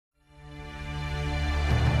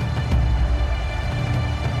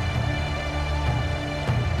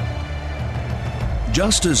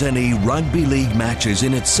Just as any rugby league match is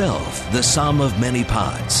in itself the sum of many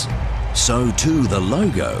parts, so too the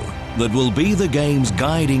logo that will be the game's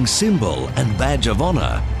guiding symbol and badge of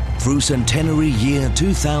honour through Centenary year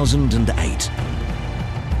 2008.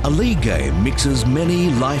 A league game mixes many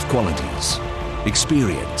life qualities,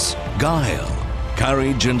 experience, guile,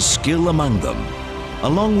 courage and skill among them,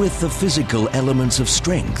 along with the physical elements of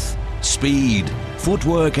strength, speed,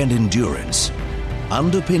 footwork and endurance.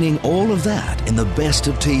 Underpinning all of that in the best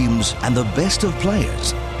of teams and the best of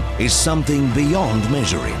players is something beyond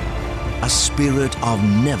measuring, a spirit of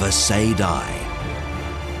never say die.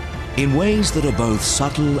 In ways that are both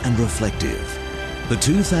subtle and reflective, the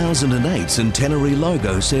 2008 Centenary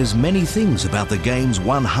logo says many things about the game's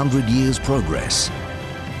 100 years progress.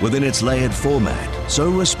 Within its layered format, so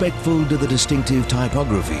respectful to the distinctive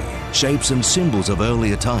typography, shapes and symbols of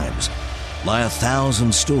earlier times, lie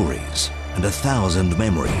 1,000 stories and 1,000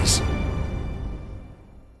 memories.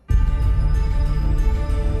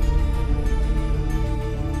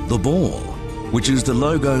 The ball, which is the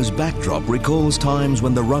logo's backdrop, recalls times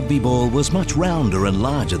when the rugby ball was much rounder and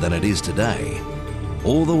larger than it is today,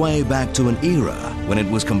 all the way back to an era when it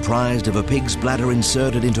was comprised of a pig's bladder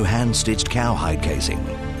inserted into hand-stitched cowhide casing.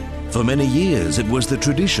 For many years it was the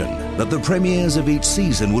tradition that the premiers of each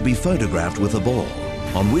season would be photographed with a ball,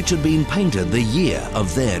 on which had been painted the year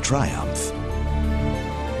of their triumph.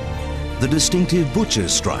 The distinctive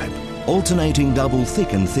butcher's stripe, alternating double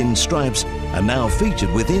thick and thin stripes, and now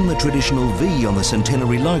featured within the traditional V on the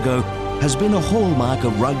Centenary logo, has been a hallmark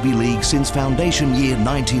of rugby league since foundation year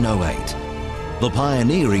 1908. The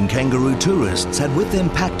pioneering kangaroo tourists had with them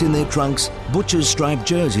packed in their trunks butcher's striped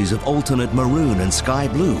jerseys of alternate maroon and sky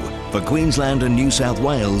blue for Queensland and New South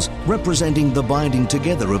Wales, representing the binding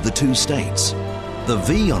together of the two states. The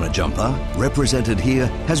V on a jumper, represented here,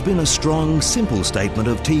 has been a strong, simple statement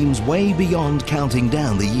of teams way beyond counting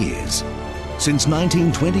down the years. Since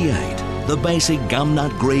 1928, the basic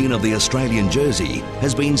gumnut green of the Australian jersey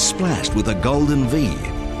has been splashed with a golden V.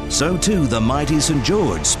 So too the mighty St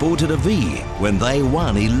George sported a V when they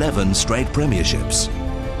won 11 straight premierships.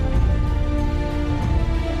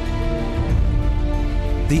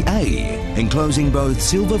 The A, enclosing both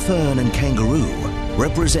silver fern and kangaroo,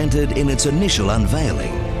 represented in its initial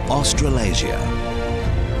unveiling Australasia.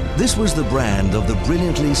 This was the brand of the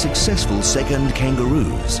brilliantly successful second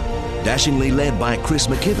Kangaroos, dashingly led by Chris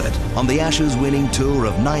McKibbott on the Ashes winning tour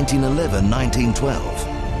of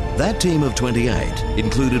 1911-1912. That team of 28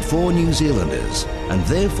 included 4 New Zealanders and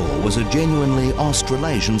therefore was a genuinely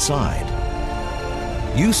Australasian side.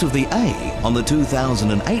 Use of the A on the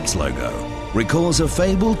 2008's logo recalls a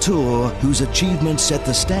fabled tour whose achievements set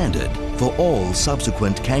the standard for all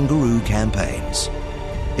subsequent kangaroo campaigns.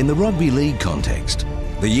 In the rugby league context,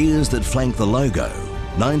 the years that flank the logo,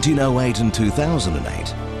 1908 and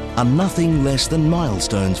 2008, are nothing less than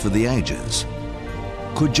milestones for the ages.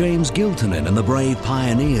 Could James Giltinan and the brave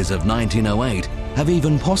pioneers of 1908 have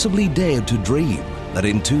even possibly dared to dream that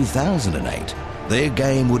in 2008 their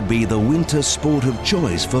game would be the winter sport of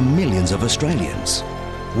choice for millions of Australians?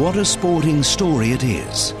 What a sporting story it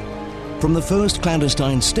is. From the first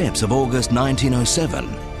clandestine steps of August 1907,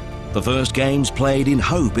 the first games played in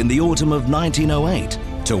hope in the autumn of 1908,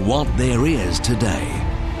 to what there is today.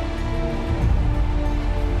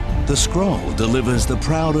 The scroll delivers the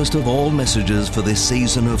proudest of all messages for this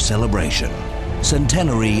season of celebration,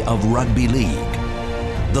 Centenary of Rugby League.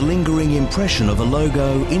 The lingering impression of a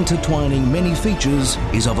logo intertwining many features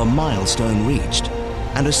is of a milestone reached,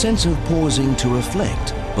 and a sense of pausing to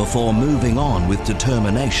reflect before moving on with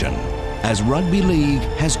determination, as rugby league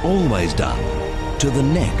has always done, to the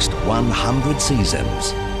next 100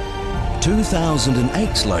 seasons.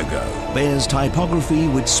 2008's logo bears typography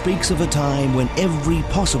which speaks of a time when every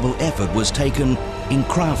possible effort was taken in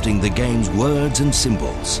crafting the game's words and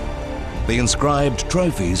symbols. The inscribed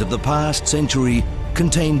trophies of the past century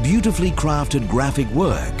contain beautifully crafted graphic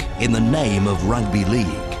work in the name of rugby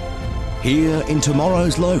league. Here in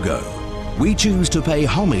tomorrow's logo, we choose to pay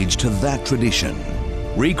homage to that tradition,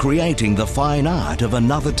 recreating the fine art of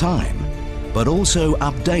another time, but also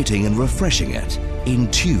updating and refreshing it in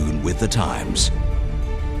tune with the times.